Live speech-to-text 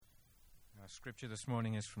Scripture this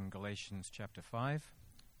morning is from Galatians chapter 5,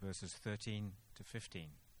 verses 13 to 15.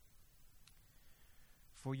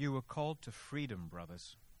 For you were called to freedom,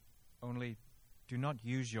 brothers. Only do not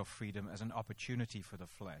use your freedom as an opportunity for the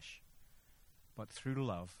flesh, but through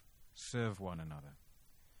love serve one another.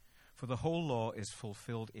 For the whole law is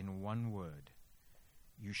fulfilled in one word: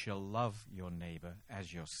 you shall love your neighbor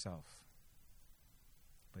as yourself.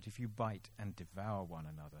 But if you bite and devour one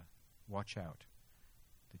another, watch out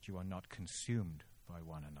that you are not consumed by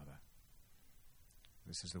one another.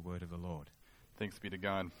 This is the word of the Lord. Thanks be to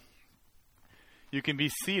God. You can be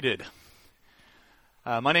seated.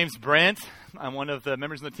 My name's Brant. I'm one of the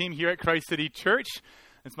members of the team here at Christ City Church.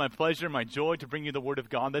 It's my pleasure, my joy to bring you the Word of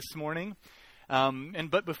God this morning.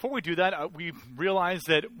 But before we do that, we realize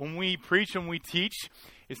that when we preach and we teach,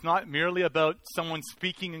 it's not merely about someone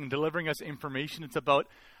speaking and delivering us information. It's about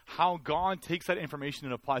how God takes that information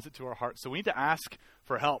and applies it to our hearts. So we need to ask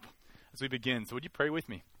for help as we begin. So would you pray with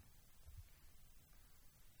me?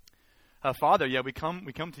 Father, we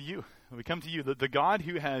come to you. We come to you, the God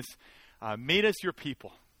who has made us your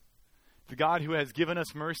people, the God who has given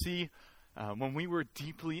us mercy when we were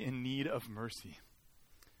deeply in need of mercy,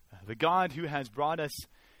 the God who has brought us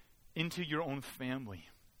into your own family,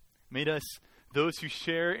 made us those who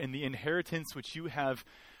share in the inheritance which you have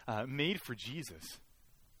made for Jesus.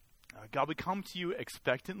 God, we come to you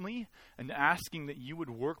expectantly and asking that you would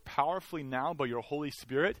work powerfully now by your Holy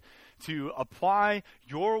Spirit to apply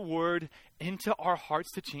your word into our hearts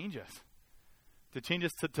to change us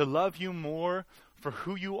to love you more for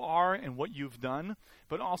who you are and what you've done,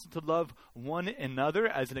 but also to love one another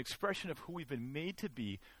as an expression of who we've been made to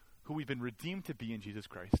be, who we've been redeemed to be in Jesus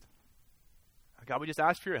Christ. God, we just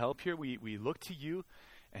ask for your help here. We look to you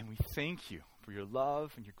and we thank you for your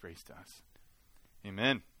love and your grace to us.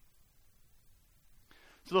 Amen.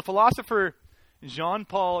 So the philosopher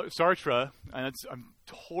Jean-Paul Sartre, and I'm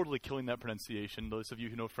totally killing that pronunciation. Those of you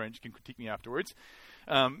who know French can critique me afterwards.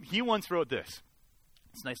 He once wrote this.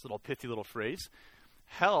 It's a nice little pithy little phrase.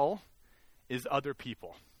 Hell is other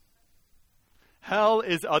people. Hell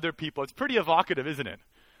is other people. It's pretty evocative, isn't it?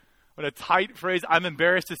 What a tight phrase. I'm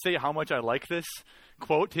embarrassed to say how much I like this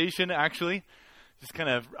quotation, actually. Just kind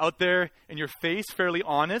of out there in your face, fairly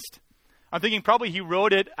honest. I'm thinking probably he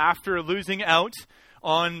wrote it after losing out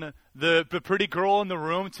on the pretty girl in the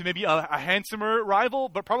room to maybe a handsomer rival,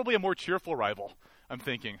 but probably a more cheerful rival, I'm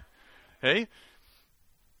thinking. Hey?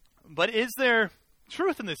 But is there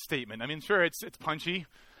truth in this statement? I mean, sure, it's punchy.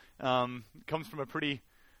 It comes from a pretty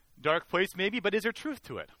dark place maybe, but is there truth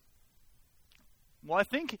to it? Well, I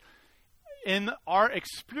think in our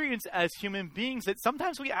experience as human beings that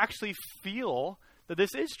sometimes we actually feel that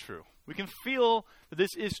this is true. We can feel that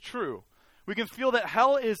this is true. We can feel that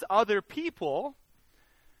hell is other people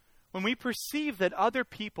when we perceive that other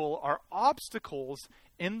people are obstacles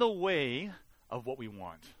in the way of what we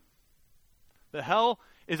want. The hell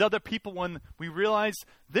is other people when we realize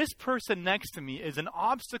this person next to me is an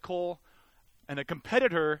obstacle and a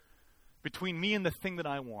competitor between me and the thing that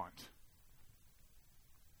I want.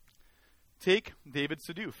 Take David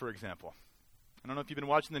Sadu, for example. I don't know if you've been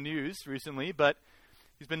watching the news recently, but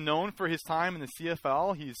he's been known for his time in the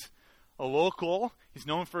CFL. He's a local. He's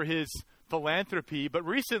known for his philanthropy, but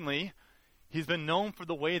recently he's been known for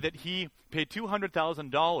the way that he paid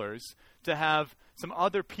 $200,000 to have some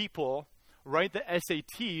other people write the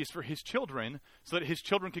SATs for his children so that his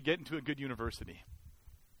children could get into a good university.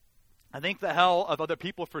 I think the hell of other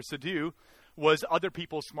people for Sadu was other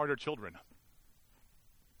people's smarter children.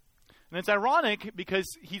 And it's ironic because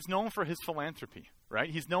he's known for his philanthropy, right?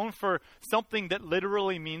 He's known for something that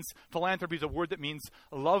literally means, philanthropy is a word that means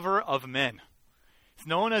lover of men. He's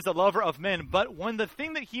known as a lover of men, but when the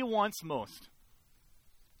thing that he wants most,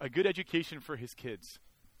 a good education for his kids,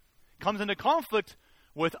 comes into conflict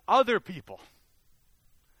with other people,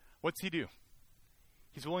 what's he do?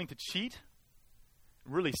 He's willing to cheat,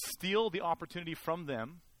 really steal the opportunity from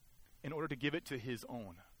them in order to give it to his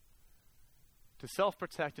own. To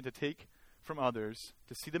self-protect and to take from others,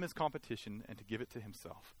 to see them as competition and to give it to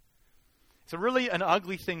himself. It's really an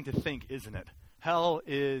ugly thing to think, isn't it? Hell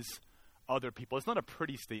is other people. It's not a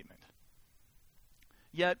pretty statement.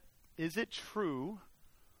 Yet, is it true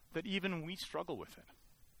that even we struggle with it?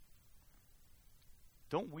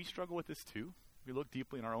 Don't we struggle with this too? We look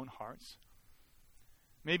deeply in our own hearts.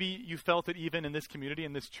 Maybe you felt it even in this community,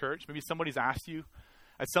 in this church. Maybe somebody's asked you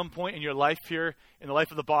at some point in your life here, in the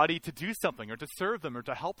life of the body, to do something or to serve them or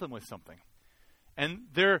to help them with something. And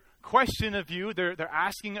their question of you, their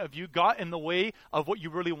asking of you got in the way of what you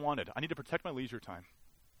really wanted. I need to protect my leisure time.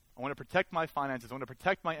 I want to protect my finances. I want to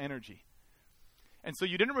protect my energy. And so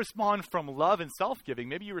you didn't respond from love and self-giving.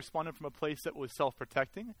 Maybe you responded from a place that was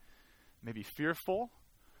self-protecting, maybe fearful,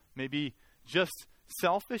 maybe just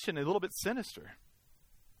selfish and a little bit sinister.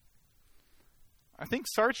 I think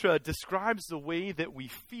Sartre describes the way that we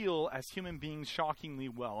feel as human beings shockingly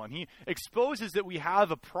well. And he exposes that we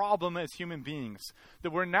have a problem as human beings,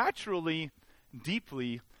 that we're naturally,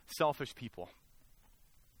 deeply selfish people.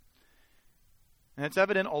 And it's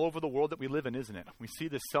evident all over the world that we live in, isn't it? We see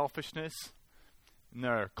this selfishness in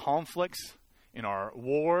our conflicts, in our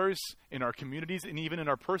wars, in our communities, and even in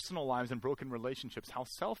our personal lives and broken relationships, how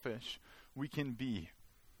selfish we can be.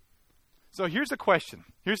 So here's a question.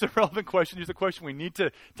 Here's a relevant question. Here's a question we need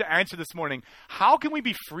to answer this morning. How can we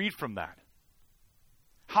be freed from that?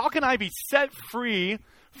 How can I be set free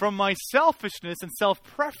from my selfishness and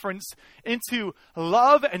self-preference into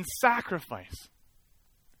love and sacrifice?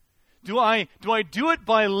 Do I do it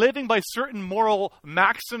by living by certain moral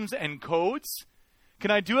maxims and codes? Can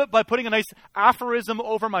I do it by putting a nice aphorism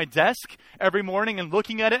over my desk every morning and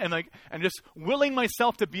looking at it and just willing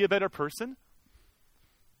myself to be a better person?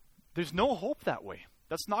 There's no hope that way.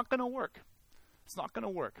 That's not going to work. It's not going to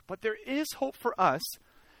work. But there is hope for us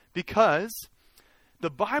because the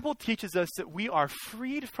Bible teaches us that we are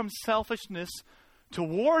freed from selfishness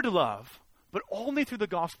toward love, but only through the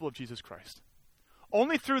gospel of Jesus Christ.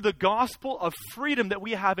 Only through the gospel of freedom that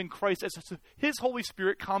we have in Christ as His Holy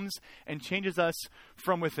Spirit comes and changes us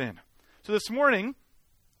from within. So this morning,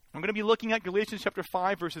 I'm going to be looking at Galatians chapter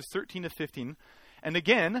 5, verses 13 to 15. And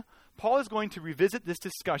again, Paul is going to revisit this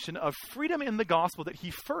discussion of freedom in the gospel that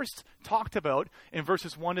he first talked about in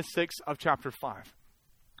verses 1 to 6 of chapter 5.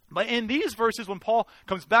 But in these verses, when Paul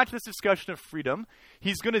comes back to this discussion of freedom,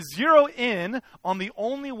 he's going to zero in on the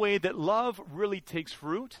only way that love really takes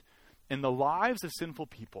root in the lives of sinful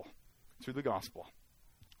people through the gospel.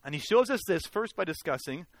 And he shows us this first by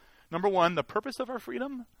discussing, number one, the purpose of our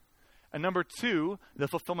freedom, and number two, the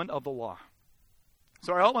fulfillment of the law.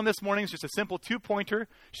 So our outline this morning is just a simple two-pointer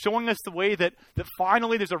showing us the way that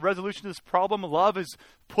finally there's a resolution to this problem. Love is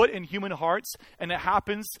put in human hearts, and it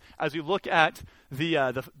happens as we look at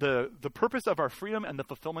the purpose of our freedom and the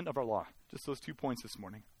fulfillment of our law. Just those 2 points this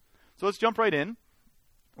morning. So let's jump right in.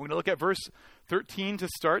 We're going to look at verse 13 to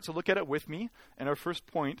start, so look at it with me. And our first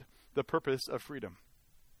point, the purpose of freedom.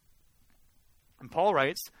 And Paul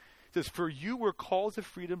writes, he says, "For you were called to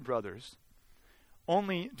freedom, brothers.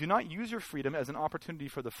 Only do not use your freedom as an opportunity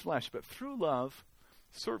for the flesh, but through love,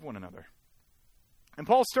 serve one another." And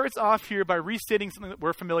Paul starts off here by restating something that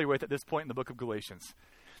we're familiar with at this point in the book of Galatians.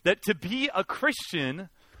 That to be a Christian,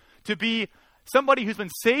 to be somebody who's been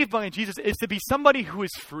saved by Jesus, is to be somebody who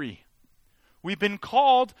is free. We've been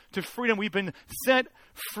called to freedom. We've been set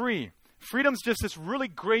free. Freedom's just this really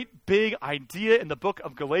great big idea in the book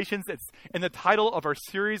of Galatians. It's in the title of our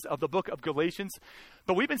series of the book of Galatians.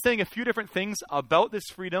 But we've been saying a few different things about this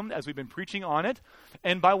freedom as we've been preaching on it.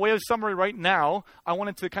 And by way of summary right now, I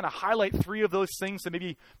wanted to kind of highlight three of those things to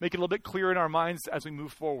maybe make it a little bit clearer in our minds as we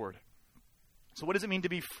move forward. So what does it mean to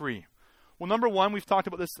be free? Well, number one, we've talked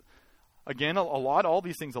about this again a lot, all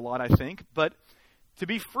these things a lot, I think. But to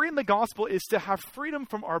be free in the gospel is to have freedom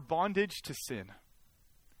from our bondage to sin.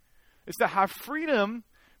 It's to have freedom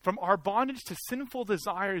from our bondage to sinful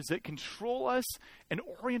desires that control us and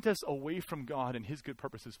orient us away from God and His good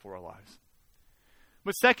purposes for our lives.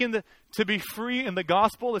 But second, to be free in the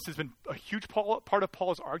gospel, this has been a huge part of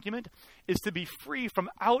Paul's argument, is to be free from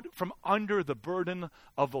under the burden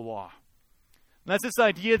of the law. And that's this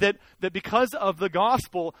idea that because of the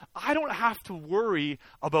gospel, I don't have to worry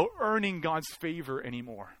about earning God's favor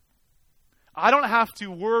anymore. I don't have to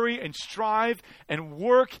worry and strive and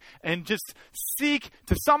work and just seek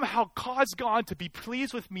to somehow cause God to be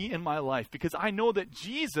pleased with me in my life, because I know that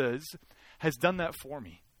Jesus has done that for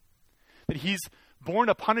me. That He's borne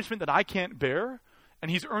a punishment that I can't bear,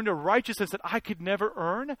 and He's earned a righteousness that I could never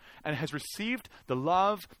earn, and has received the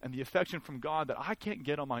love and the affection from God that I can't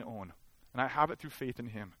get on my own. And I have it through faith in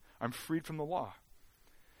Him. I'm freed from the law.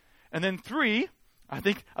 And then three, I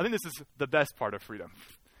think this is the best part of freedom.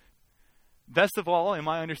 Best of all, in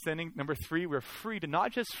my understanding, number three, we're freed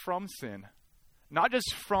not just from sin, not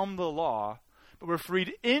just from the law, but we're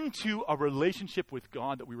freed into a relationship with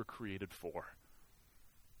God that we were created for.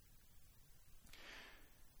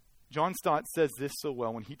 John Stott says this so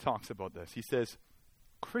well when he talks about this. He says,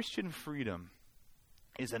 Christian freedom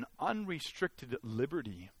is an unrestricted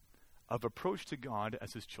liberty of approach to God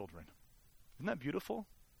as His children. Isn't that beautiful?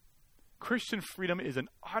 Christian freedom is an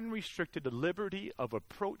unrestricted liberty of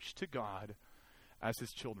approach to God as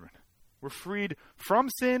His children. We're freed from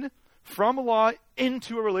sin, from law,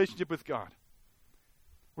 into a relationship with God.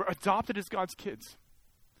 We're adopted as God's kids.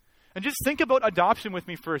 And just think about adoption with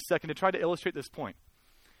me for a second to try to illustrate this point.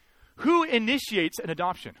 Who initiates an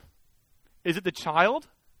adoption? Is it the child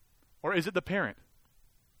or is it the parent?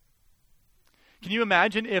 Can you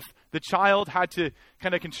imagine if the child had to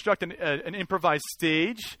kind of construct an improvised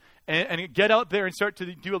stage and get out there and start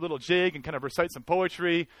to do a little jig and kind of recite some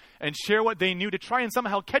poetry and share what they knew to try and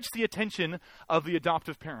somehow catch the attention of the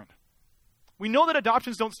adoptive parent? We know that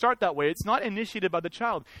adoptions don't start that way. It's not initiated by the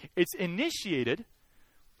child. It's initiated.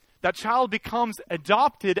 That child becomes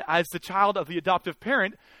adopted as the child of the adoptive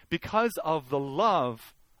parent because of the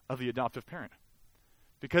love of the adoptive parent.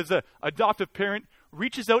 Because the adoptive parent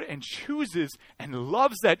reaches out and chooses and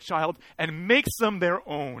loves that child and makes them their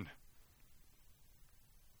own.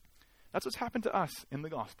 That's what's happened to us in the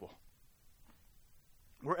gospel.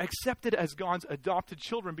 We're accepted as God's adopted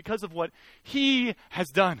children because of what He has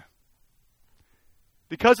done.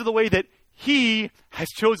 Because of the way that He has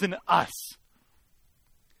chosen us.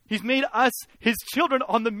 He's made us His children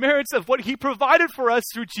on the merits of what He provided for us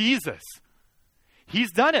through Jesus.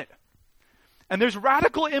 He's done it. And there's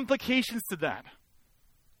radical implications to that.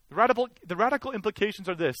 The radical implications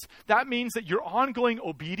are this. That means that your ongoing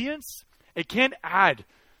obedience, it can't add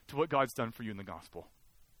to what God's done for you in the gospel.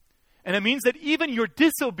 And it means that even your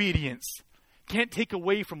disobedience can't take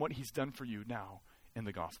away from what He's done for you now in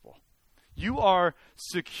the gospel. You are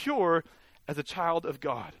secure as a child of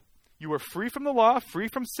God. You are free from the law, free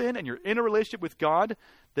from sin, and you're in a relationship with God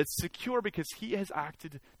that's secure because He has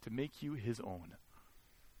acted to make you His own.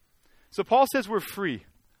 So Paul says we're free.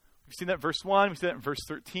 We've seen that verse 1, we've seen that in verse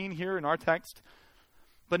 13 here in our text.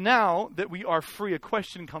 But now that we are free, a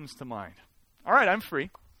question comes to mind. All right, I'm free.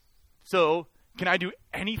 So can I do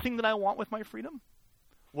anything that I want with my freedom?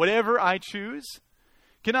 Whatever I choose?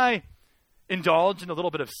 Can I indulge in a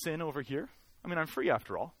little bit of sin over here? I mean, I'm free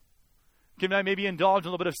after all. Can I maybe indulge in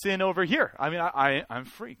a little bit of sin over here? I mean, I'm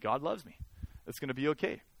free. God loves me. It's going to be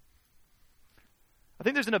okay. I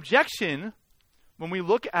think there's an objection when we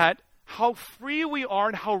look at how free we are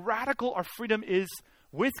and how radical our freedom is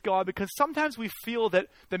with God, because sometimes we feel that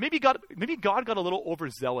maybe God got a little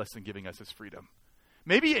overzealous in giving us His freedom.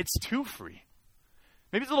 Maybe it's too free.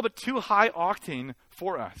 Maybe it's a little bit too high octane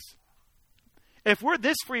for us. If we're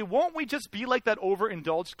this free, won't we just be like that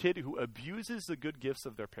overindulged kid who abuses the good gifts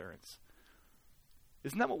of their parents?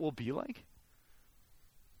 Isn't that what we'll be like?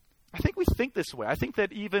 I think we think this way. I think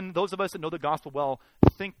that even those of us that know the gospel well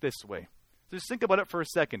think this way. So just think about it for a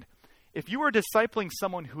second. If you were discipling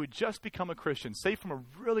someone who had just become a Christian, say from a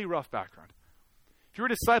really rough background, if you were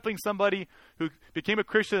discipling somebody who became a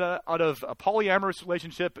Christian out of a polyamorous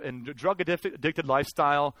relationship and drug-addicted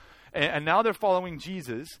lifestyle, and now they're following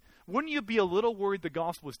Jesus, wouldn't you be a little worried the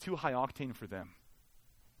gospel was too high octane for them?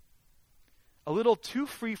 A little too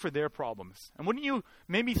free for their problems? And wouldn't you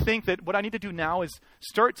maybe think that what I need to do now is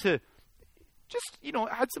start to just,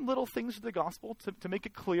 add some little things to the gospel to make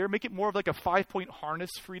it clear, make it more of like a 5-point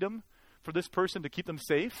harness freedom for this person to keep them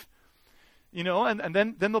safe, and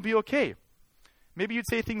then they'll be okay. Maybe you'd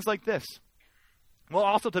say things like this. Well,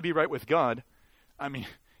 also to be right with God, I mean,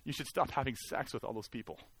 you should stop having sex with all those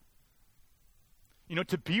people.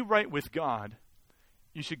 To be right with God,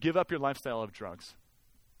 you should give up your lifestyle of drugs.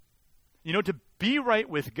 To be right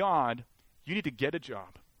with God, you need to get a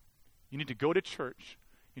job. You need to go to church.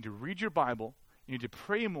 You need to read your Bible. You need to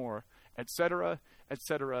pray more, etc.,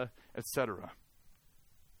 etc., etc.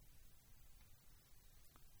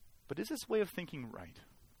 But is this way of thinking right?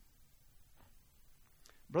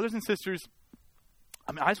 Brothers and sisters,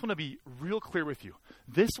 I just want to be real clear with you.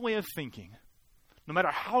 This way of thinking, no matter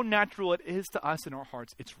how natural it is to us in our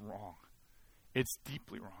hearts, it's wrong. It's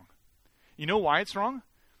deeply wrong. You know why it's wrong?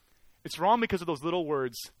 It's wrong because of those little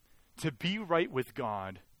words, to be right with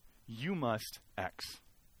God, you must X.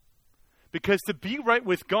 Because to be right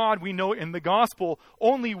with God, we know in the gospel,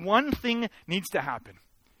 only one thing needs to happen.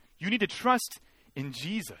 You need to trust in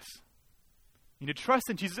Jesus. You need to trust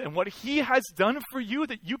in Jesus and what He has done for you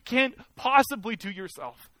that you can't possibly do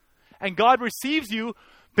yourself. And God receives you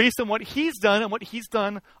based on what He's done and what He's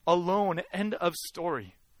done alone. End of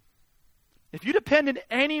story. If you depend in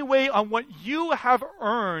any way on what you have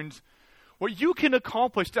earned, what you can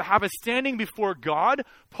accomplish to have a standing before God,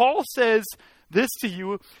 Paul says this to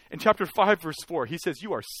you in chapter 5, verse 4. He says,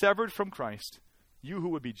 you are severed from Christ, you who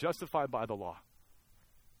would be justified by the law.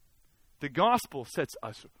 The gospel sets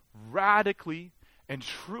us radically and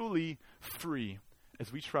truly free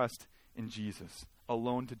as we trust in Jesus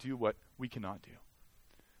alone to do what we cannot do.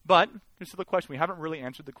 But here's the question. We haven't really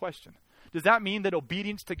answered the question. Does that mean that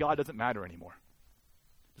obedience to God doesn't matter anymore?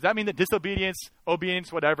 Does that mean that disobedience,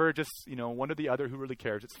 obedience, whatever, just, one or the other, who really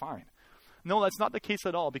cares? It's fine. No, that's not the case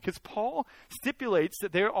at all, because Paul stipulates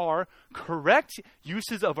that there are correct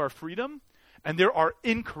uses of our freedom and there are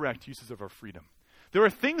incorrect uses of our freedom. There are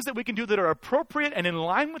things that we can do that are appropriate and in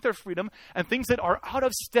line with our freedom, and things that are out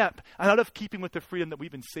of step and out of keeping with the freedom that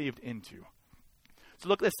we've been saved into. So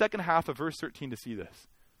look at the second half of verse 13 to see this.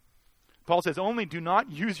 Paul says, only do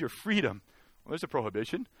not use your freedom. Well, there's a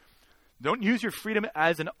prohibition. Don't use your freedom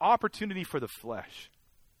as an opportunity for the flesh,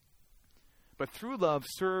 but through love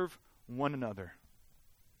serve one another.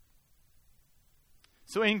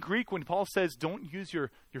 So in Greek, when Paul says don't use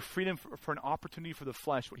your freedom for an opportunity for the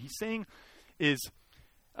flesh, what he's saying is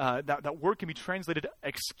that word can be translated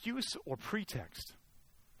excuse or pretext.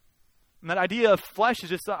 And that idea of flesh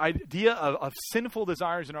is just the idea of sinful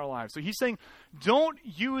desires in our lives. So he's saying, don't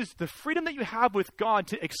use the freedom that you have with God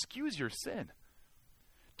to excuse your sin.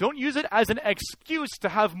 Don't use it as an excuse to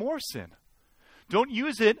have more sin. Don't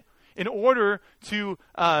use it in order to,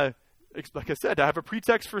 like I said, to have a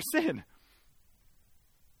pretext for sin.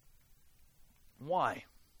 Why?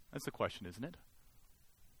 That's the question, isn't it?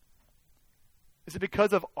 Is it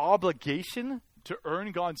because of obligation to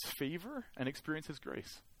earn God's favor and experience His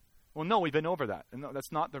grace? Well, no, we've been over that. And no,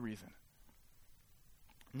 that's not the reason.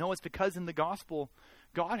 No, it's because in the gospel,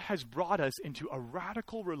 God has brought us into a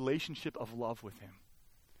radical relationship of love with Him,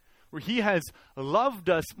 where He has loved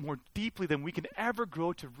us more deeply than we can ever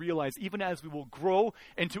grow to realize, even as we will grow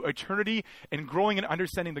into eternity and growing and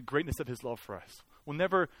understanding the greatness of His love for us. We'll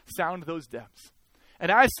never sound those depths.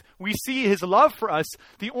 And as we see His love for us,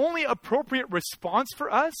 the only appropriate response for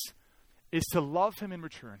us is to love Him in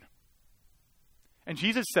return. And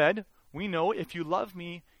Jesus said, we know if you love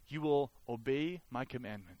me, you will obey my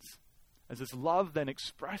commandments. As this love then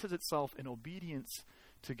expresses itself in obedience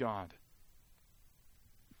to God.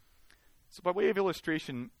 So by way of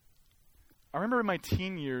illustration, I remember in my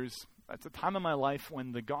teen years, at the time of my life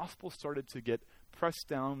when the gospel started to get pressed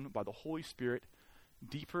down by the Holy Spirit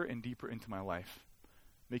deeper and deeper into my life,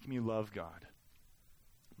 making me love God.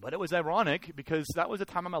 But it was ironic because that was a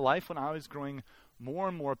time of my life when I was growing more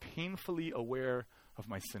and more painfully aware of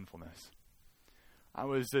my sinfulness. I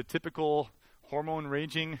was a typical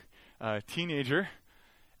hormone-raging teenager,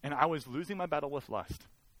 and I was losing my battle with lust.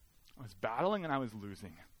 I was battling and I was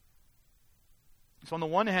losing. So on the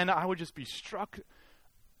one hand, I would just be struck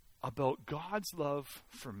about God's love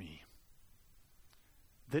for me.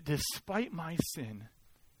 That despite my sin,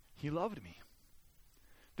 He loved me.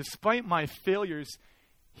 Despite my failures,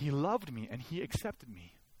 He loved me and He accepted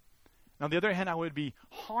me. And on the other hand, I would be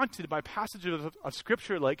haunted by passages of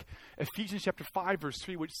Scripture like Ephesians chapter 5, verse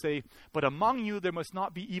 3, which say, but among you there must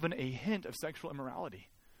not be even a hint of sexual immorality.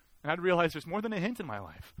 And I'd realize there's more than a hint in my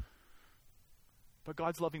life. But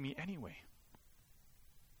God's loving me anyway.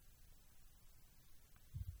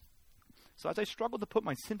 So as I struggled to put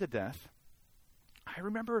my sin to death, I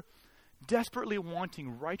remember desperately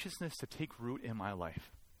wanting righteousness to take root in my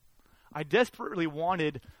life. I desperately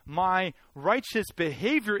wanted my righteous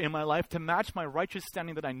behavior in my life to match my righteous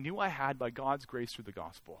standing that I knew I had by God's grace through the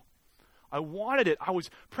gospel. I wanted it. I was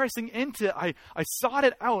pressing into it. I sought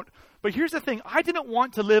it out. But here's the thing. I didn't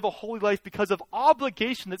want to live a holy life because of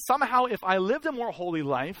obligation that somehow if I lived a more holy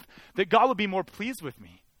life, that God would be more pleased with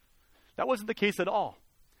me. That wasn't the case at all.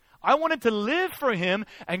 I wanted to live for Him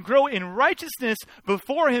and grow in righteousness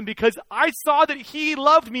before Him because I saw that He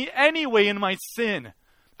loved me anyway in my sin.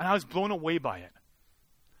 And I was blown away by it,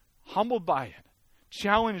 humbled by it,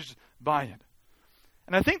 challenged by it.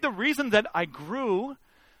 And I think the reason that I grew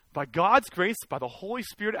by God's grace, by the Holy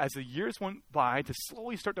Spirit as the years went by to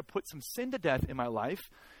slowly start to put some sin to death in my life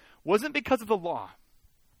wasn't because of the law.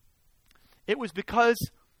 It was because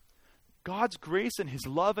God's grace and His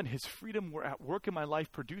love and His freedom were at work in my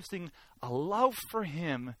life, producing a love for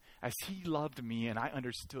Him as He loved me and I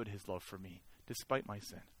understood His love for me, despite my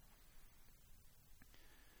sin.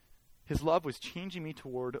 His love was changing me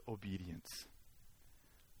toward obedience.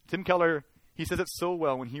 Tim Keller, he says it so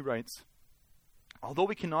well when he writes, although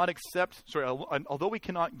we cannot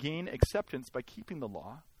gain acceptance by keeping the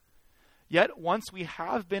law, yet once we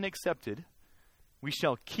have been accepted, we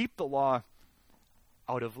shall keep the law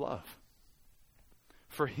out of love.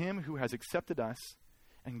 For Him who has accepted us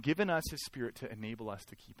and given us His Spirit to enable us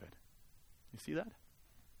to keep it. You see that?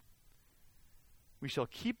 We shall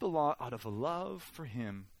keep the law out of love for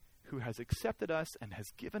Him who has accepted us and has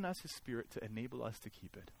given us His Spirit to enable us to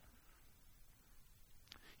keep it.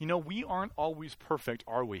 You know, we aren't always perfect,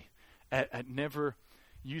 are we, at never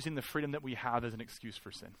using the freedom that we have as an excuse for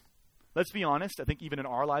sin. Let's be honest. I think even in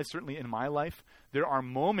our lives, certainly in my life, there are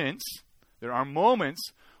moments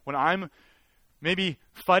when I'm maybe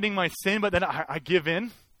fighting my sin, but then I give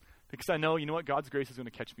in because I know, you know what, God's grace is going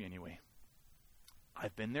to catch me anyway.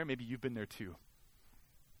 I've been there. Maybe you've been there too.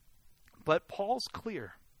 But Paul's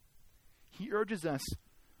clear. He urges us,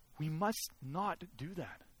 we must not do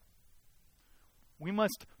that. We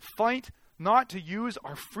must fight not to use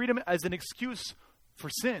our freedom as an excuse for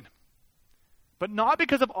sin. But not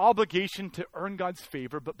because of obligation to earn God's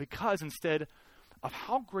favor, but because instead of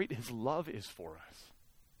how great his love is for us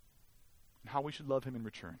and how we should love him in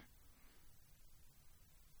return.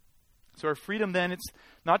 So our freedom then, it's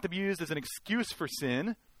not to be used as an excuse for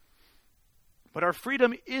sin, but our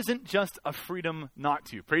freedom isn't just a freedom not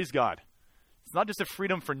to. Praise God. It's not just a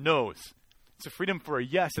freedom for no's. It's a freedom for a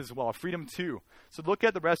yes as well, a freedom to. So look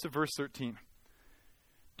at the rest of verse 13.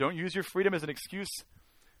 Don't use your freedom as an excuse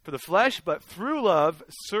for the flesh, but through love,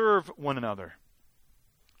 serve one another.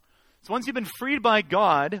 So once you've been freed by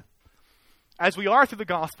God, as we are through the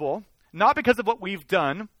gospel, not because of what we've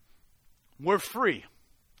done, we're free.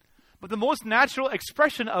 But the most natural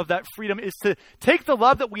expression of that freedom is to take the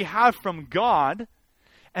love that we have from God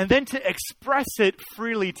and then to express it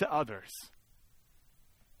freely to others.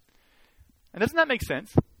 And doesn't that make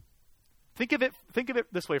sense? Think of it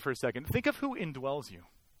this way for a second. Think of who indwells you.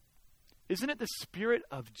 Isn't it the Spirit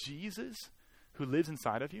of Jesus who lives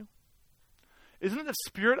inside of you? Isn't it the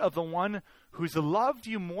Spirit of the one who's loved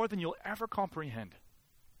you more than you'll ever comprehend?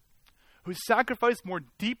 Who's sacrificed more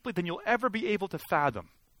deeply than you'll ever be able to fathom?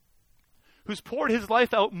 Who's poured his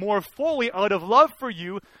life out more fully out of love for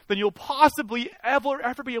you than you'll possibly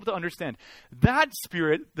ever be able to understand? That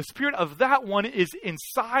Spirit, the Spirit of that one, is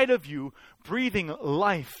inside of you, breathing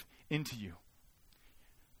life into you.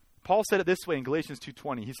 Paul said it this way in Galatians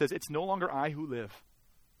 2:20. He says, it's no longer I who live,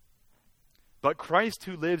 but Christ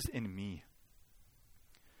who lives in me.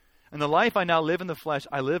 And the life I now live in the flesh,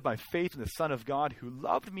 I live by faith in the Son of God who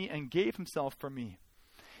loved me and gave himself for me.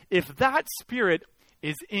 If that Spirit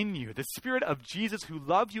is in you, the Spirit of Jesus who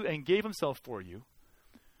loved you and gave himself for you,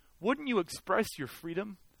 wouldn't you express your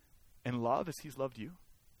freedom and love as he's loved you?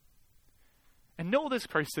 And know this,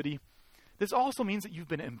 Christ City, this also means that you've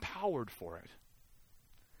been empowered for it.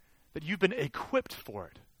 That you've been equipped for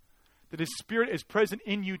it. That his Spirit is present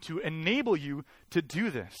in you to enable you to do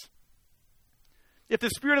this. If the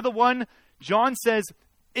Spirit of the one, John says,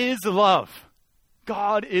 is love,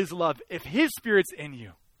 God is love, if his Spirit's in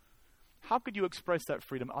you, how could you express that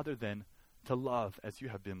freedom other than to love as you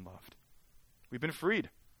have been loved? We've been freed.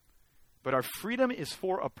 But our freedom is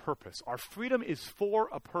for a purpose. Our freedom is for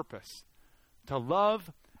a purpose. To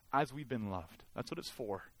love as we've been loved. That's what it's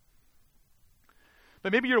for.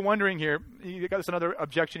 But maybe you're wondering here, you got this another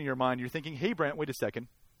objection in your mind. You're thinking, hey, Brent, wait a second.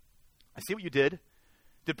 I see what you did.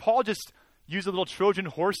 Did Paul just use a little Trojan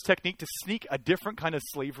horse technique to sneak a different kind of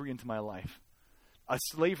slavery into my life? A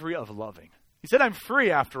slavery of loving. He said, I'm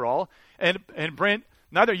free after all. And Brent,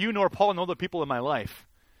 neither you nor Paul know the people in my life.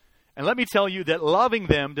 And let me tell you that loving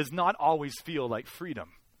them does not always feel like freedom.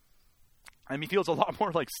 I mean, it feels a lot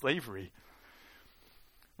more like slavery.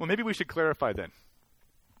 Well, maybe we should clarify then.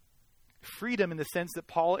 Freedom in the sense that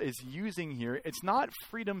Paul is using here, it's not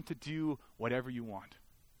freedom to do whatever you want.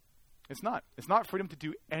 It's not. It's not freedom to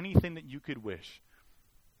do anything that you could wish.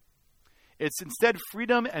 It's instead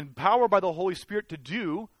freedom and power by the Holy Spirit to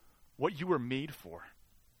do what you were made for.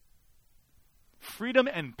 Freedom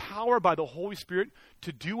and power by the Holy Spirit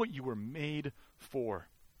to do what you were made for.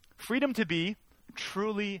 Freedom to be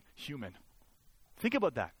truly human. Think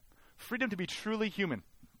about that. Freedom to be truly human.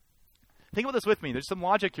 Think about this with me. There's some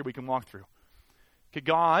logic here we can walk through. Okay,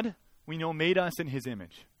 God, we know, made us in his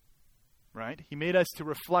image. Right? He made us to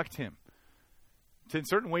reflect him. To in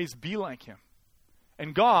certain ways be like him.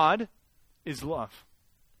 And God is love.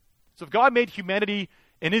 So if God made humanity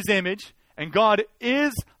in his image, and God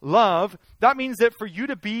is love, that means that for you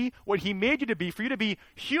to be what he made you to be, for you to be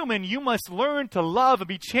human, you must learn to love and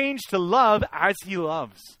be changed to love as he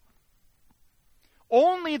loves.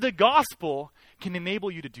 Only the gospel can enable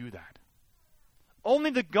you to do that.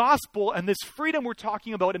 Only the gospel and this freedom we're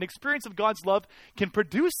talking about, an experience of God's love, can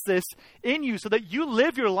produce this in you so that you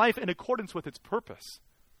live your life in accordance with its purpose.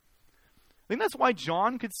 I think that's why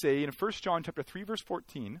John could say in 1 John chapter 3, verse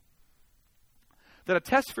 14, that a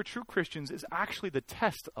test for true Christians is actually the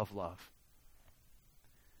test of love.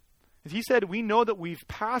 As he said, we know that we've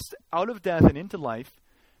passed out of death and into life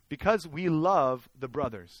because we love the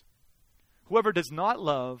brothers. Whoever does not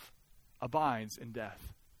love abides in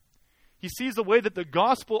death. He sees the way that the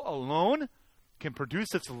gospel alone can produce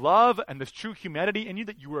this love and this true humanity in you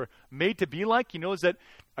that you were made to be like. He knows that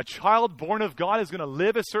a child born of God is going to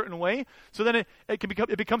live a certain way. So then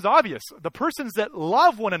it becomes obvious. The persons that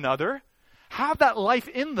love one another have that life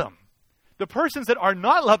in them. The persons that are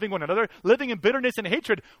not loving one another, living in bitterness and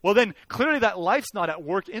hatred, well then clearly that life's not at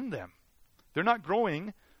work in them. They're not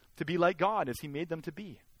growing to be like God as he made them to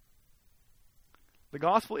be. The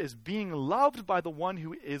gospel is being loved by the one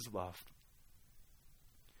who is loved.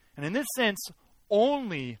 And in this sense,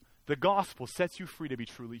 only the gospel sets you free to be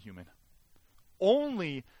truly human.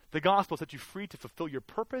 Only the gospel sets you free to fulfill your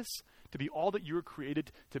purpose, to be all that you were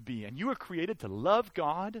created to be. And you were created to love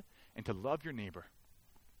God and to love your neighbor.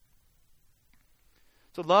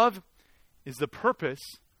 So love is the purpose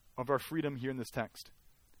of our freedom here in this text.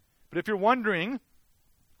 But if you're wondering,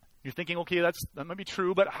 you're thinking, okay, that might be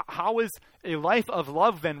true, but how is a life of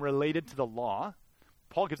love then related to the law?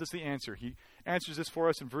 Paul gives us the answer. He answers this for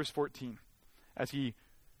us in verse 14 as he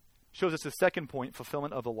shows us the second point,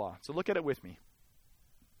 fulfillment of the law. So look at it with me.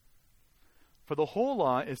 For the whole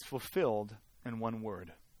law is fulfilled in one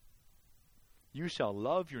word. You shall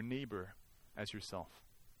love your neighbor as yourself.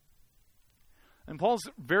 And Paul's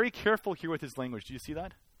very careful here with his language. Do you see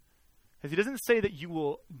that? Because he doesn't say that you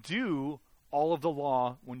will do all of the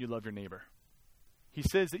law when you love your neighbor. He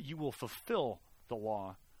says that you will fulfill the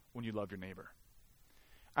law when you love your neighbor.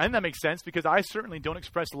 I think that makes sense because I certainly don't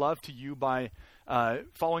express love to you by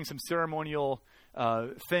following some ceremonial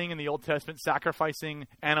thing in the Old Testament, sacrificing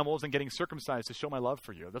animals and getting circumcised to show my love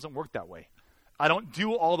for you. It doesn't work that way. I don't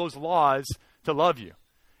do all those laws to love you.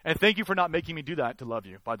 And thank you for not making me do that to love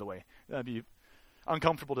you, by the way. That'd be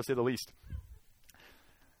uncomfortable to say the least.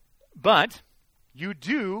 But you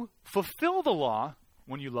do fulfill the law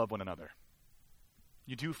when you love one another.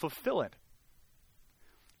 You do fulfill it.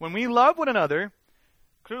 When we love one another,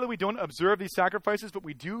 clearly we don't observe these sacrifices, but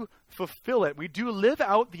we do fulfill it. We do live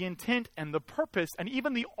out the intent and the purpose and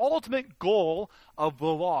even the ultimate goal of the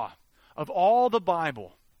law, of all the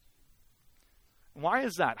Bible. Why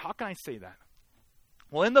is that? How can I say that?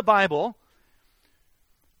 Well, in the Bible,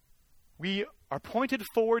 we are pointed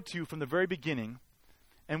forward to from the very beginning,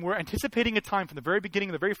 and we're anticipating a time from the very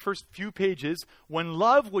beginning, the very first few pages, when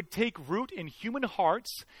love would take root in human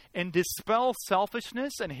hearts and dispel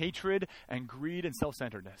selfishness and hatred and greed and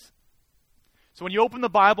self-centeredness. So when you open the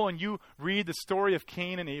Bible and you read the story of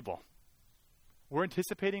Cain and Abel, we're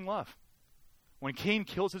anticipating love. When Cain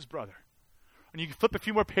kills his brother, and you flip a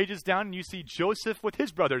few more pages down and you see Joseph with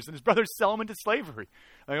his brothers, and his brothers sell him into slavery.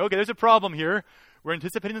 Like, okay, there's a problem here. We're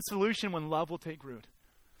anticipating the solution when love will take root.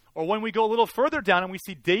 Or when we go a little further down and we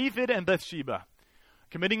see David and Bathsheba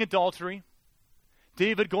committing adultery,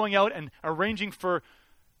 David going out and arranging for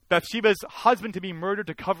Bathsheba's husband to be murdered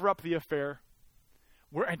to cover up the affair,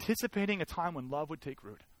 we're anticipating a time when love would take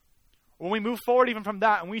root. When we move forward even from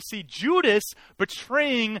that and we see Judas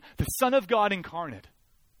betraying the Son of God incarnate,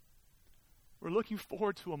 we're looking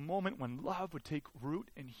forward to a moment when love would take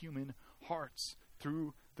root in human hearts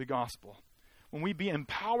through the gospel. When we be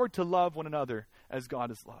empowered to love one another as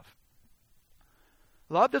God is love.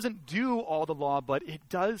 Love doesn't do all the law, but it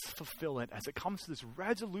does fulfill it as it comes to this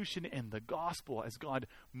resolution in the gospel as God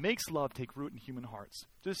makes love take root in human hearts.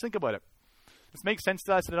 Just think about it. This makes sense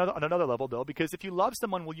to us on another level, though, because if you love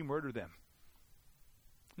someone, will you murder them?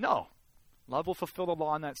 No. Love will fulfill the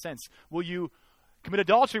law in that sense. Will you commit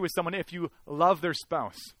adultery with someone if you love their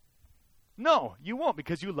spouse? No, you won't,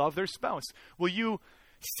 because you love their spouse. Will you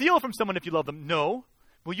steal from someone if you love them? No.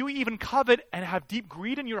 Will you even covet and have deep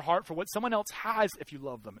greed in your heart for what someone else has if you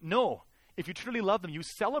love them? No. If you truly love them, you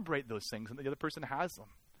celebrate those things and the other person has them.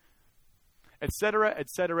 Etc.,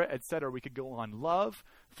 etc., etc. We could go on. Love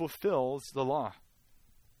fulfills the law.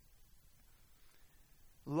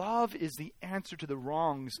 Love is the answer to the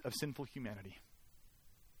wrongs of sinful humanity.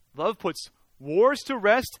 Love puts wars to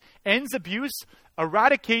rest, ends abuse,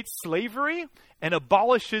 eradicates slavery, and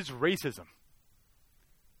abolishes racism.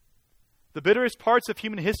 The bitterest parts of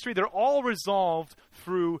human history, they're all resolved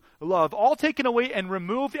through love, all taken away and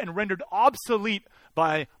removed and rendered obsolete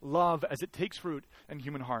by love as it takes root in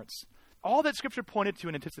human hearts. All that Scripture pointed to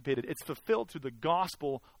and anticipated, it's fulfilled through the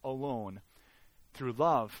gospel alone, through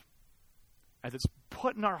love, as it's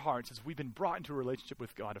put in our hearts, as we've been brought into a relationship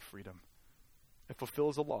with God of freedom. It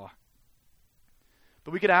fulfills the law.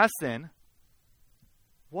 But we could ask then,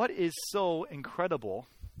 what is so incredible?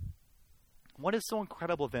 What is so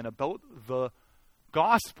incredible then about the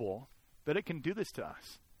gospel that it can do this to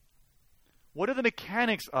us? What are the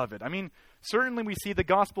mechanics of it? I mean, certainly we see the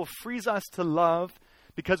gospel frees us to love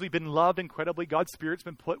because we've been loved incredibly. God's Spirit's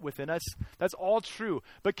been put within us. That's all true.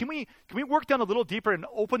 But can we work down a little deeper and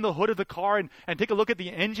open the hood of the car and take a look at the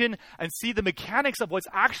engine and see the mechanics of what's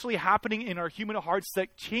actually happening in our human hearts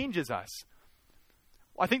that changes us?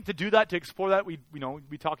 Well, I think to do that, to explore that, we'd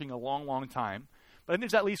be talking a long, long time. But I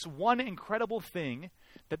think there's at least one incredible thing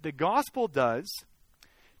that the gospel does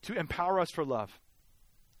to empower us for love.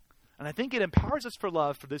 And I think it empowers us for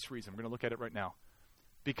love for this reason. We're going to look at it right now.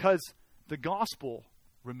 Because The gospel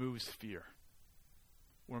removes fear.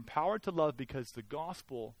 We're empowered to love because the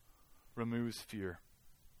gospel removes fear.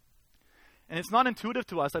 And it's not intuitive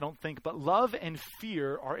to us, I don't think, but love and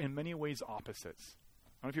fear are in many ways opposites.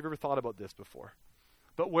 I don't know if you've ever thought about this before.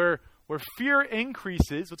 But where fear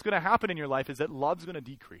increases, what's going to happen in your life is that love's going to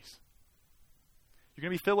decrease. You're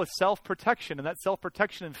going to be filled with self-protection, and that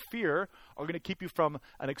self-protection and fear are going to keep you from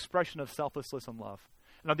an expression of selflessness and love.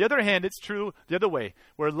 And on the other hand, it's true the other way.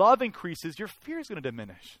 Where love increases, your fear is going to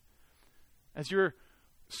diminish. As you're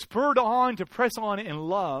spurred on to press on in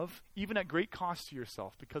love, even at great cost to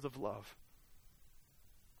yourself because of love.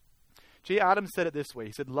 Jay Adams said it this way.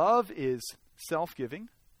 He said, love is self-giving.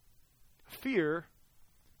 Fear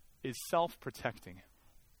is self-protecting.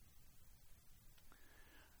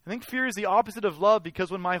 I think fear is the opposite of love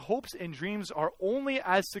because when my hopes and dreams are only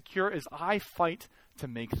as secure as I fight to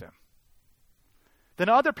make them, then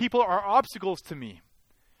other people are obstacles to me.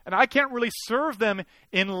 And I can't really serve them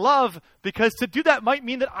in love because to do that might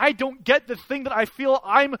mean that I don't get the thing that I feel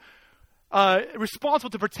I'm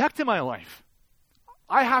responsible to protect in my life.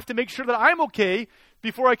 I have to make sure that I'm okay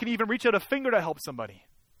before I can even reach out a finger to help somebody.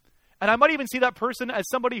 And I might even see that person as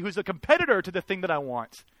somebody who's a competitor to the thing that I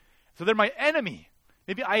want. So they're my enemy.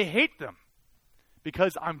 Maybe I hate them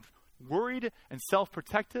because I'm worried and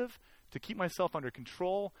self-protective to keep myself under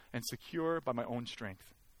control and secure by my own strength.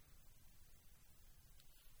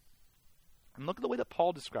 And look at the way that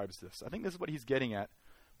Paul describes this. I think this is what he's getting at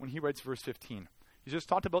when he writes verse 15. He's just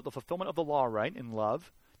talked about the fulfillment of the law, right, in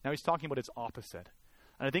love. Now he's talking about its opposite.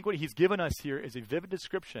 And I think what he's given us here is a vivid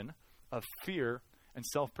description of fear and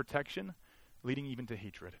self-protection, leading even to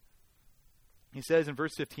hatred. He says in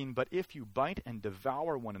verse 15, "But if you bite and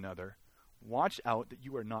devour one another, watch out that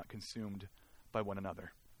you are not consumed by one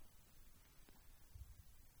another."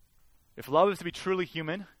 If love is to be truly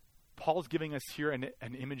human, Paul's giving us here an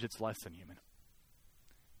image that's less than human.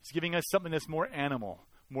 He's giving us something that's more animal,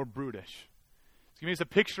 more brutish. He's giving us a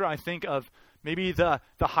picture, I think, of maybe the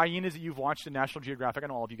hyenas that you've watched in National Geographic. I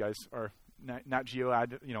know all of you guys are Nat Geo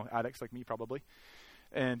addicts like me probably.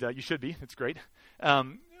 And you should be. It's great.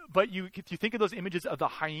 But you think of those images of the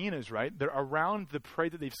hyenas, right? They're around the prey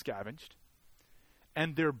that they've scavenged.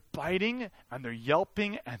 And they're biting, and they're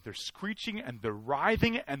yelping, and they're screeching, and they're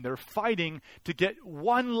writhing, and they're fighting to get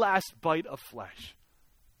one last bite of flesh.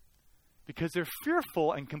 Because they're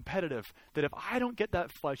fearful and competitive that if I don't get that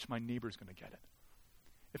flesh, my neighbor's going to get it.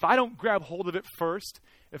 If I don't grab hold of it first,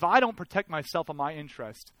 if I don't protect myself and my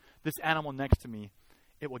interest, this animal next to me,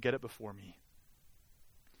 it will get it before me.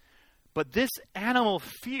 But this animal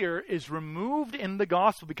fear is removed in the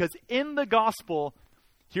gospel because in the gospel,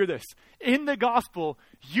 hear this, in the gospel,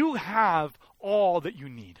 you have all that you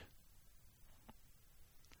need.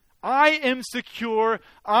 I am secure,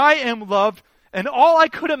 I am loved, and all I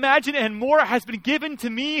could imagine and more has been given to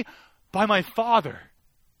me by my Father.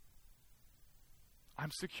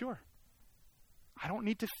 I'm secure. I don't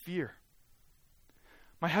need to fear.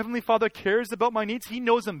 My Heavenly Father cares about my needs. He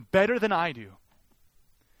knows them better than I do.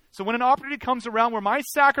 So when an opportunity comes around where my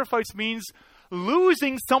sacrifice means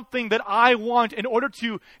losing something that I want in order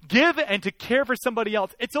to give and to care for somebody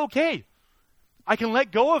else, it's okay. I can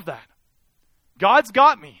let go of that. God's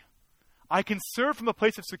got me. I can serve from a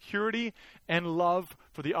place of security and love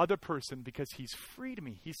for the other person because He's freed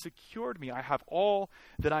me. He's secured me. I have all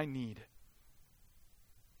that I need.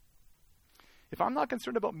 If I'm not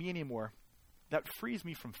concerned about me anymore, that frees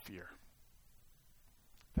me from fear.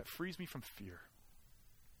 That frees me from fear.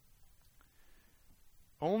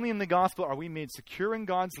 Only in the gospel are we made secure in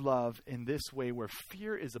God's love in this way where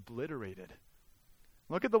fear is obliterated.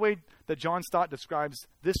 Look at the way that John Stott describes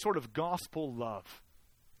this sort of gospel love.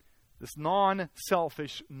 This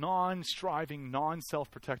non-selfish, non-striving,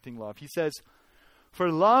 non-self-protecting love. He says,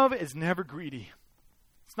 "For love is never greedy.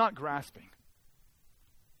 It's not grasping.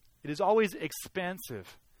 It is always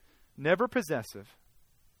expansive, never possessive.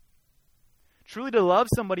 Truly to love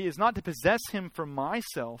somebody is not to possess him for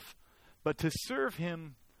myself, but to serve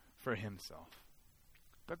him for himself."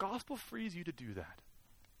 The gospel frees you to do that.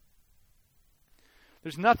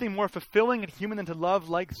 There's nothing more fulfilling and human than to love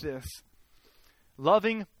like this.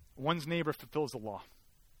 Loving one's neighbor fulfills the law.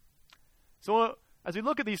 So as we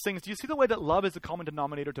look at these things, do you see the way that love is the common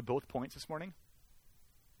denominator to both points this morning?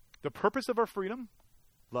 The purpose of our freedom,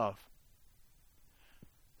 love.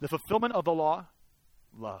 The fulfillment of the law,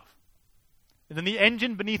 love. And then the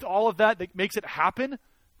engine beneath all of that that makes it happen,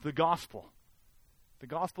 the gospel. The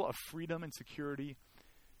gospel of freedom and security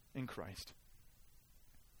in Christ.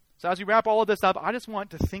 So as we wrap all of this up, I just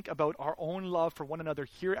want to think about our own love for one another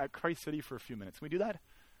here at Christ City for a few minutes. Can we do that?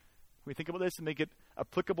 Can we think about this and make it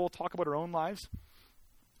applicable, talk about our own lives?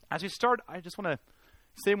 As we start, I just want to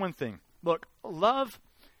say one thing. Look, love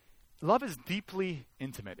is deeply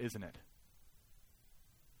intimate, isn't it?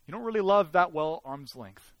 You don't really love that well arm's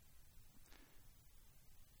length.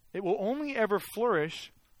 It will only ever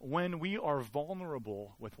flourish when we are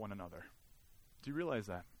vulnerable with one another. Do you realize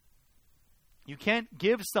that? You can't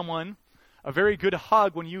give someone a very good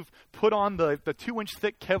hug when you've put on the 2-inch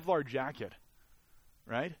thick Kevlar jacket,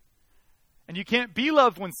 right? And you can't be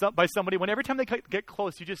loved by somebody when every time they get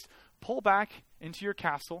close, you just pull back into your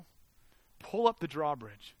castle, pull up the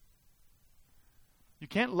drawbridge. You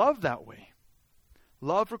can't love that way.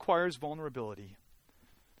 Love requires vulnerability.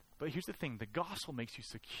 But here's the thing, the gospel makes you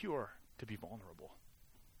secure to be vulnerable.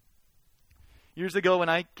 Years ago, when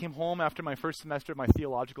I came home after my first semester of my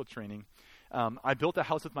theological training, I built a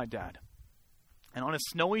house with my dad. And on a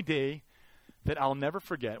snowy day that I'll never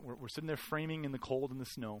forget, we're sitting there framing in the cold and the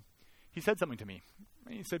snow, he said something to me.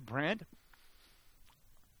 He said, Brant,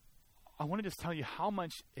 I want to just tell you how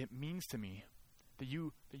much it means to me that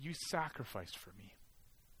you sacrificed for me,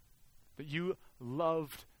 that you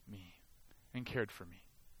loved me and cared for me.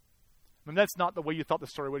 I mean, that's not the way you thought the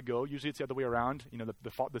story would go. Usually it's the other way around. You know,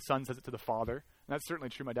 the son says it to the father. And that's certainly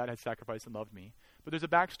true. My dad had sacrificed and loved me. But there's a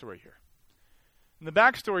backstory here. And the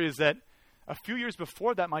backstory is that a few years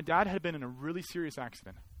before that, my dad had been in a really serious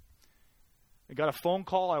accident. I got a phone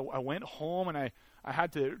call. I went home, and I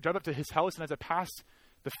had to drive up to his house. And as I passed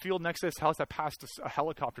the field next to his house, I passed a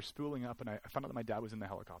helicopter spooling up, and I found out that my dad was in the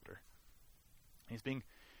helicopter. He's being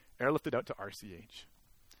airlifted out to RCH.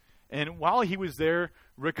 And while he was there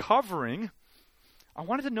recovering, I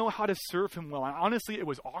wanted to know how to serve him well. And honestly, it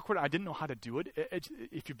was awkward. I didn't know how to do it.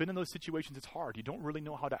 If you've been in those situations, it's hard. You don't really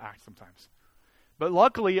know how to act sometimes. But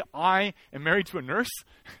luckily, I am married to a nurse,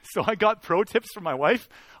 so I got pro tips from my wife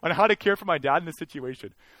on how to care for my dad in this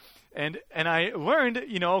situation. And I learned,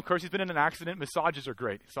 of course, he's been in an accident. Massages are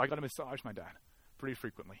great. So I got to massage my dad pretty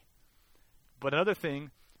frequently. But another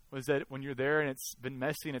thing was that when you're there and it's been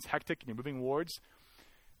messy and it's hectic and you're moving wards,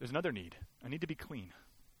 there's another need. I need to be clean.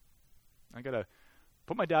 I got to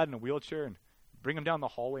put my dad in a wheelchair and bring him down the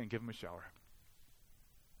hallway and give him a shower.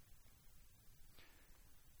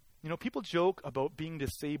 People joke about being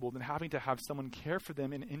disabled and having to have someone care for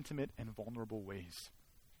them in intimate and vulnerable ways.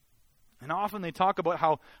 And often they talk about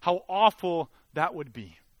how awful that would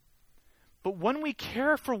be. But when we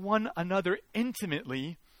care for one another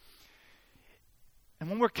intimately, and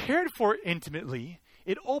when we're cared for intimately,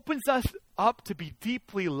 it opens us up to be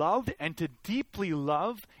deeply loved and to deeply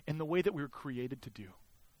love in the way that we were created to do.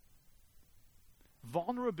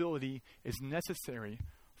 Vulnerability is necessary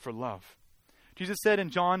for love. Jesus said in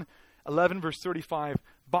John 11, verse 35,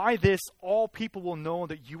 "By this all people will know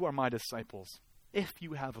that you are my disciples, if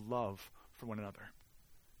you have love for one another."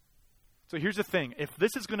 So here's the thing. If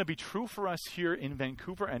this is going to be true for us here in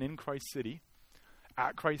Vancouver and in Christ City,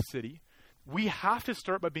 at Christ City, we have to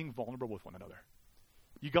start by being vulnerable with one another.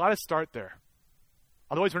 You got to start there.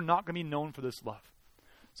 Otherwise, we're not going to be known for this love.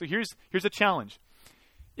 So here's a challenge.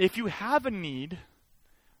 If you have a need,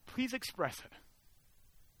 please express it.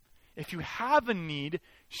 If you have a need,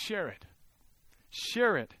 share it.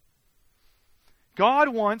 Share it. God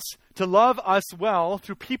wants to love us well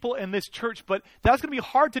through people in this church, but that's going to be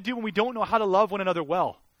hard to do when we don't know how to love one another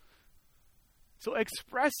well. So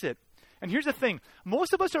express it. And here's the thing.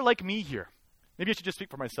 Most of us are like me here. Maybe I should just speak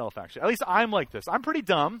for myself, actually. At least I'm like this. I'm pretty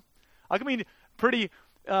dumb. I can be pretty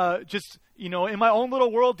in my own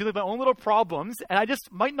little world, dealing with my own little problems, and I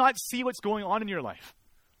just might not see what's going on in your life.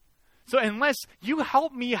 So unless you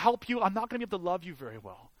help me help you, I'm not going to be able to love you very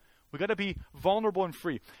well. We've got to be vulnerable and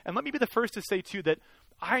free. And let me be the first to say, too, that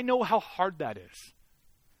I know how hard that is.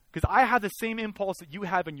 Because I have the same impulse that you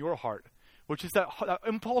have in your heart, which is that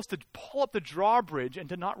impulse to pull up the drawbridge and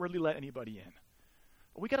to not really let anybody in.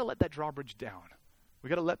 But we got to let that drawbridge down. We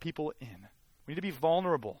got to let people in. We need to be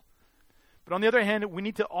vulnerable. But on the other hand, we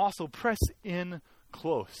need to also press in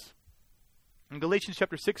close. In Galatians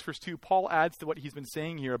chapter 6, verse 2, Paul adds to what he's been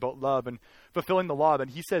saying here about love and fulfilling the law,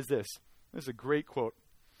 and he says this. This is a great quote.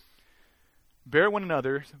 Bear one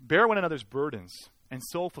another's burdens, and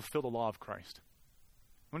so fulfill the law of Christ.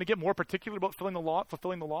 You want to get more particular about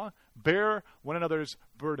fulfilling the law? Bear one another's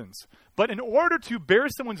burdens. But in order to bear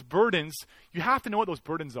someone's burdens, you have to know what those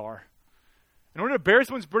burdens are. In order to bear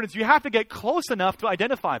someone's burdens, you have to get close enough to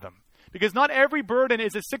identify them. Because not every burden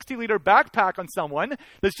is a 60-liter backpack on someone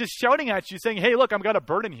that's just shouting at you saying, hey, look, I've got a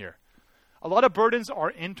burden here. A lot of burdens are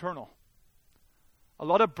internal. A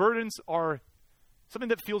lot of burdens are something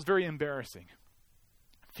that feels very embarrassing.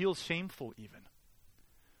 Feels shameful even.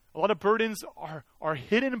 A lot of burdens are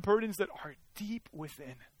hidden burdens that are deep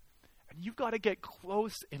within. And you've got to get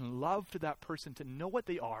close in love to that person to know what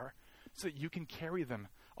they are so that you can carry them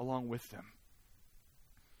along with them.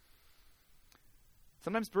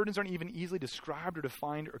 Sometimes burdens aren't even easily described or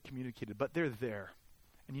defined or communicated, but they're there.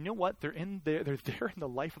 And you know what? They're there in the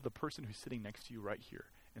life of the person who's sitting next to you right here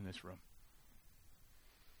in this room.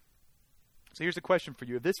 So here's a question for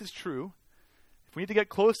you. If this is true, if we need to get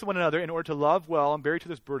close to one another in order to love well and bear each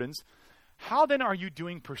other's burdens, how then are you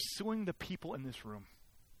doing pursuing the people in this room?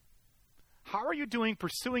 How are you doing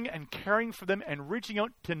pursuing and caring for them and reaching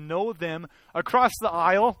out to know them across the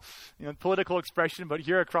aisle? Political expression, but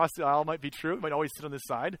here across the aisle might be true. It might always sit on this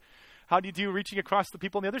side. How do you do reaching across the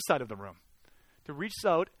people on the other side of the room? To reach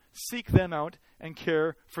out, seek them out, and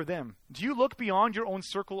care for them. Do you look beyond your own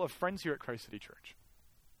circle of friends here at Christ City Church?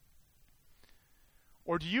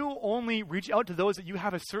 Or do you only reach out to those that you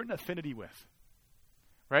have a certain affinity with?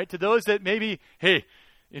 Right? To those that maybe, hey,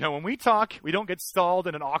 when we talk, we don't get stalled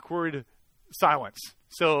in an awkward silence.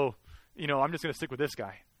 So, I'm just going to stick with this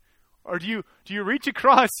guy. Or do you reach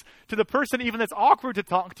across to the person even that's awkward to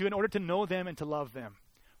talk to in order to know them and to love them?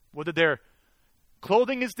 Whether their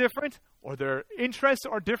clothing is different, or their interests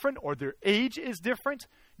are different, or their age is different,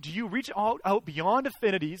 do you reach out beyond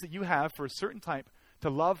affinities that you have for a certain type to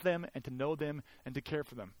love them and to know them and to care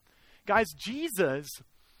for them? Guys, Jesus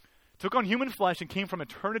took on human flesh and came from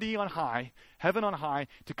eternity on high, heaven on high,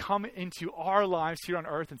 to come into our lives here on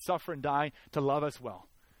earth and suffer and die to love us well.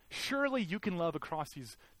 Surely you can love across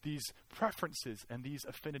these preferences and these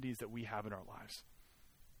affinities that we have in our lives.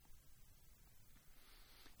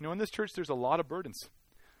 In this church, there's a lot of burdens.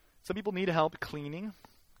 Some people need help cleaning.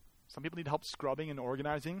 Some people need help scrubbing and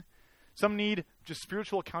organizing. Some need just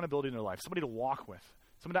spiritual accountability in their life, somebody to walk with,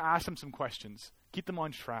 somebody to ask them some questions, keep them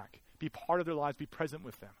on track, be part of their lives, be present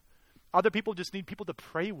with them. Other people just need people to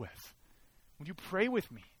pray with. Would you pray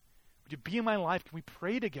with me? Would you be in my life? Can we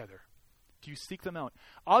pray together? Do you seek them out?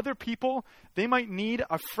 Other people, they might need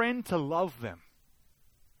a friend to love them.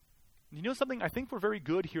 You know something? I think we're very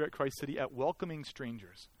good here at Christ City at welcoming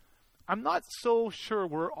strangers. I'm not so sure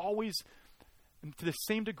we're always, to the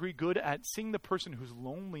same degree, good at seeing the person who's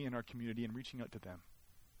lonely in our community and reaching out to them.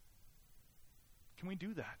 Can we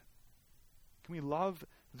do that? Can we love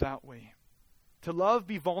that way? To love,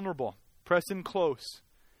 be vulnerable, press in close,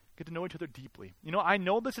 get to know each other deeply. I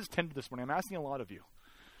know this is tender this morning. I'm asking a lot of you.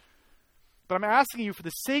 But I'm asking you, for the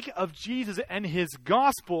sake of Jesus and his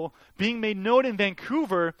gospel being made known in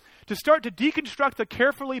Vancouver, to start to deconstruct the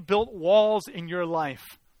carefully built walls in your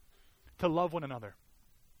life, to love one another.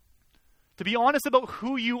 To be honest about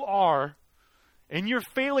who you are, and your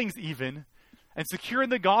failings even, and secure in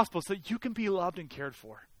the gospel so that you can be loved and cared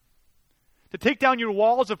for. To take down your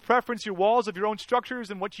walls of preference, your walls of your own structures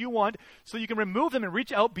and what you want, so you can remove them and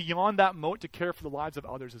reach out beyond that moat to care for the lives of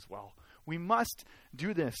others as well. We must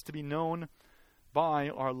do this to be known by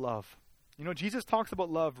our love. Jesus talks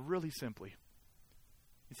about love really simply.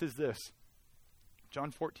 He says this,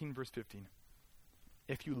 John 14, verse 15.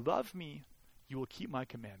 If you love me, you will keep my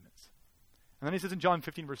commandments. And then he says in John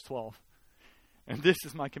 15, verse 12, and this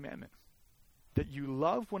is my commandment, that you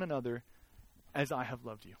love one another as I have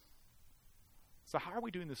loved you. So how are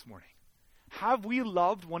we doing this morning? Have we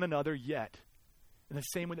loved one another yet in the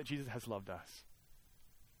same way that Jesus has loved us?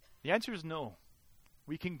 The answer is no.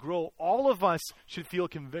 We can grow. All of us should feel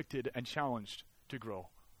convicted and challenged to grow.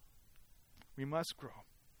 We must grow.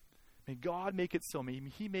 May God make it so. May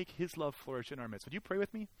he make his love flourish in our midst. Would you pray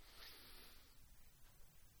with me?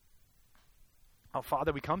 Oh,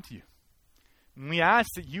 Father, we come to you. And we ask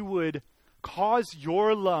that you would cause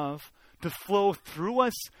your love to flow through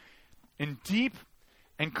us in deep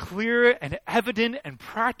and clear and evident and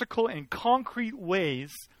practical and concrete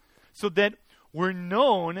ways, so that we're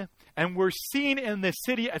known and we're seen in this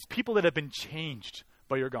city as people that have been changed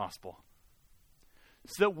by your gospel.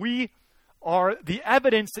 So that we are the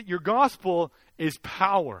evidence that your gospel is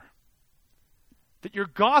power. That your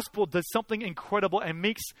gospel does something incredible and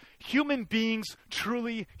makes human beings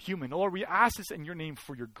truly human. Lord, we ask this in your name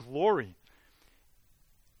for your glory.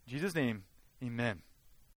 In Jesus' name, amen.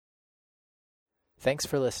 Thanks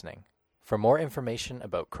for listening. For more information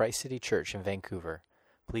about Christ City Church in Vancouver,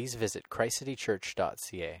 please visit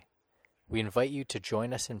christcitychurch.ca. We invite you to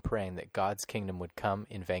join us in praying that God's kingdom would come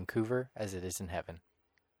in Vancouver as it is in heaven.